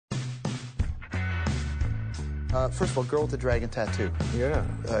First of all, Girl with the Dragon Tattoo. Yeah.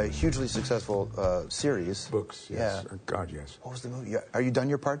 Hugely successful series. Books, yes. Yeah. God, yes. What was the movie? Are you done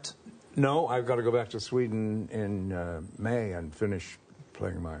your parts? No, I've got to go back to Sweden in May and finish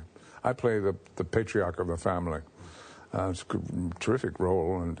playing I play the patriarch of the family. It's a terrific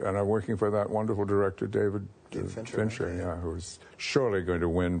role, and I'm working for that wonderful director, David Fincher, yeah, who's surely going to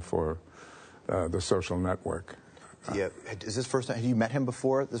win for The Social Network. Yeah, is this first time? Have you met him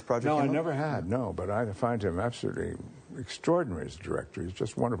before this project? No, I never had. No, but I find him absolutely extraordinary as a director. He's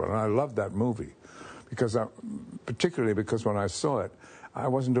just wonderful, and I love that movie particularly because when I saw it, I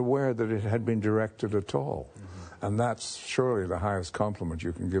wasn't aware that it had been directed at all. And that's surely the highest compliment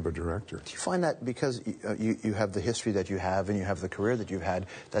you can give a director. Do you find that because you have the history that you have and you have the career that you've had,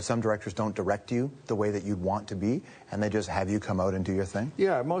 that some directors don't direct you the way that you'd want to be, and they just have you come out and do your thing?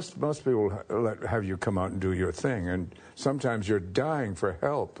 Yeah, most people have you come out and do your thing, and sometimes you're dying for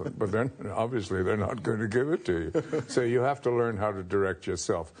help, but then obviously they're not going to give it to you. So you have to learn how to direct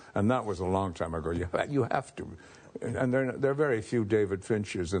yourself, and that was a long time ago. You have to. And there are very few David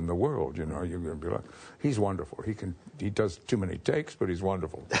Finchers in the world, you know. You're going to be like, he's wonderful. He does too many takes, but he's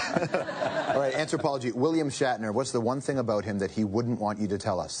wonderful. All right, anthropology. William Shatner, what's the one thing about him that he wouldn't want you to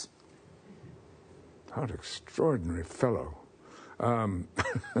tell us? What an extraordinary fellow.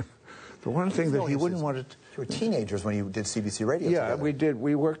 The one thing that he wouldn't want to... You were teenagers when you did CBC Radio together. Yeah, we did.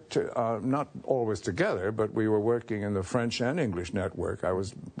 We worked, not always together, but we were working in the French and English network. I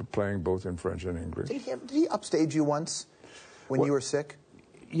was playing both in French and English. Did he upstage you once when you were sick?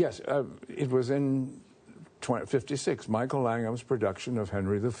 Yes. It was in 1956, Michael Langham's production of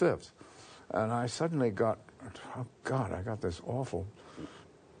Henry V. And I suddenly got, oh God, I got this awful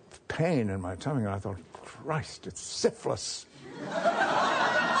pain in my tummy, and I thought, Christ, it's syphilis.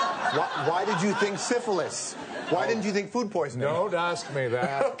 Why did you think syphilis? Why didn't you think food poisoning? Don't ask me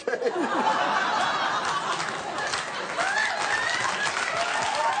that. Okay.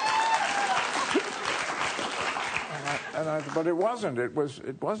 But it wasn't. It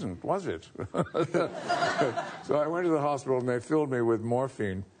wasn't, was it? So I went to the hospital, and they filled me with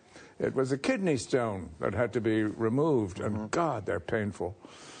morphine. It was a kidney stone that had to be removed, and God, they're painful.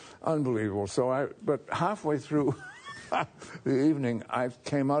 Unbelievable. But halfway through the evening, I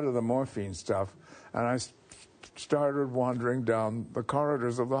came out of the morphine stuff, and I started wandering down the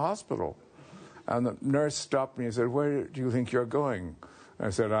corridors of the hospital. And the nurse stopped me and said, "Where do you think you're going?" I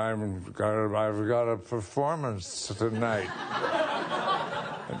said, I've got a performance tonight.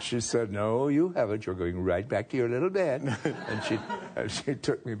 And she said, "No, you haven't. You're going right back to your little bed." And she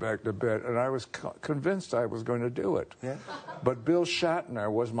took me back to bed, and I was convinced I was going to do it. Yeah. But Bill Shatner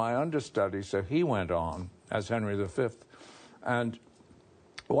was my understudy, so he went on as Henry V. And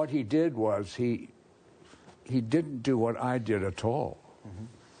what he did was he didn't do what I did at all.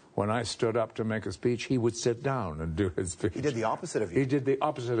 When I stood up to make a speech, he would sit down and do his speech. He did the opposite of you. He did the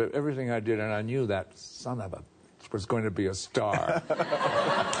opposite of everything I did, and I knew that son of a was going to be a star.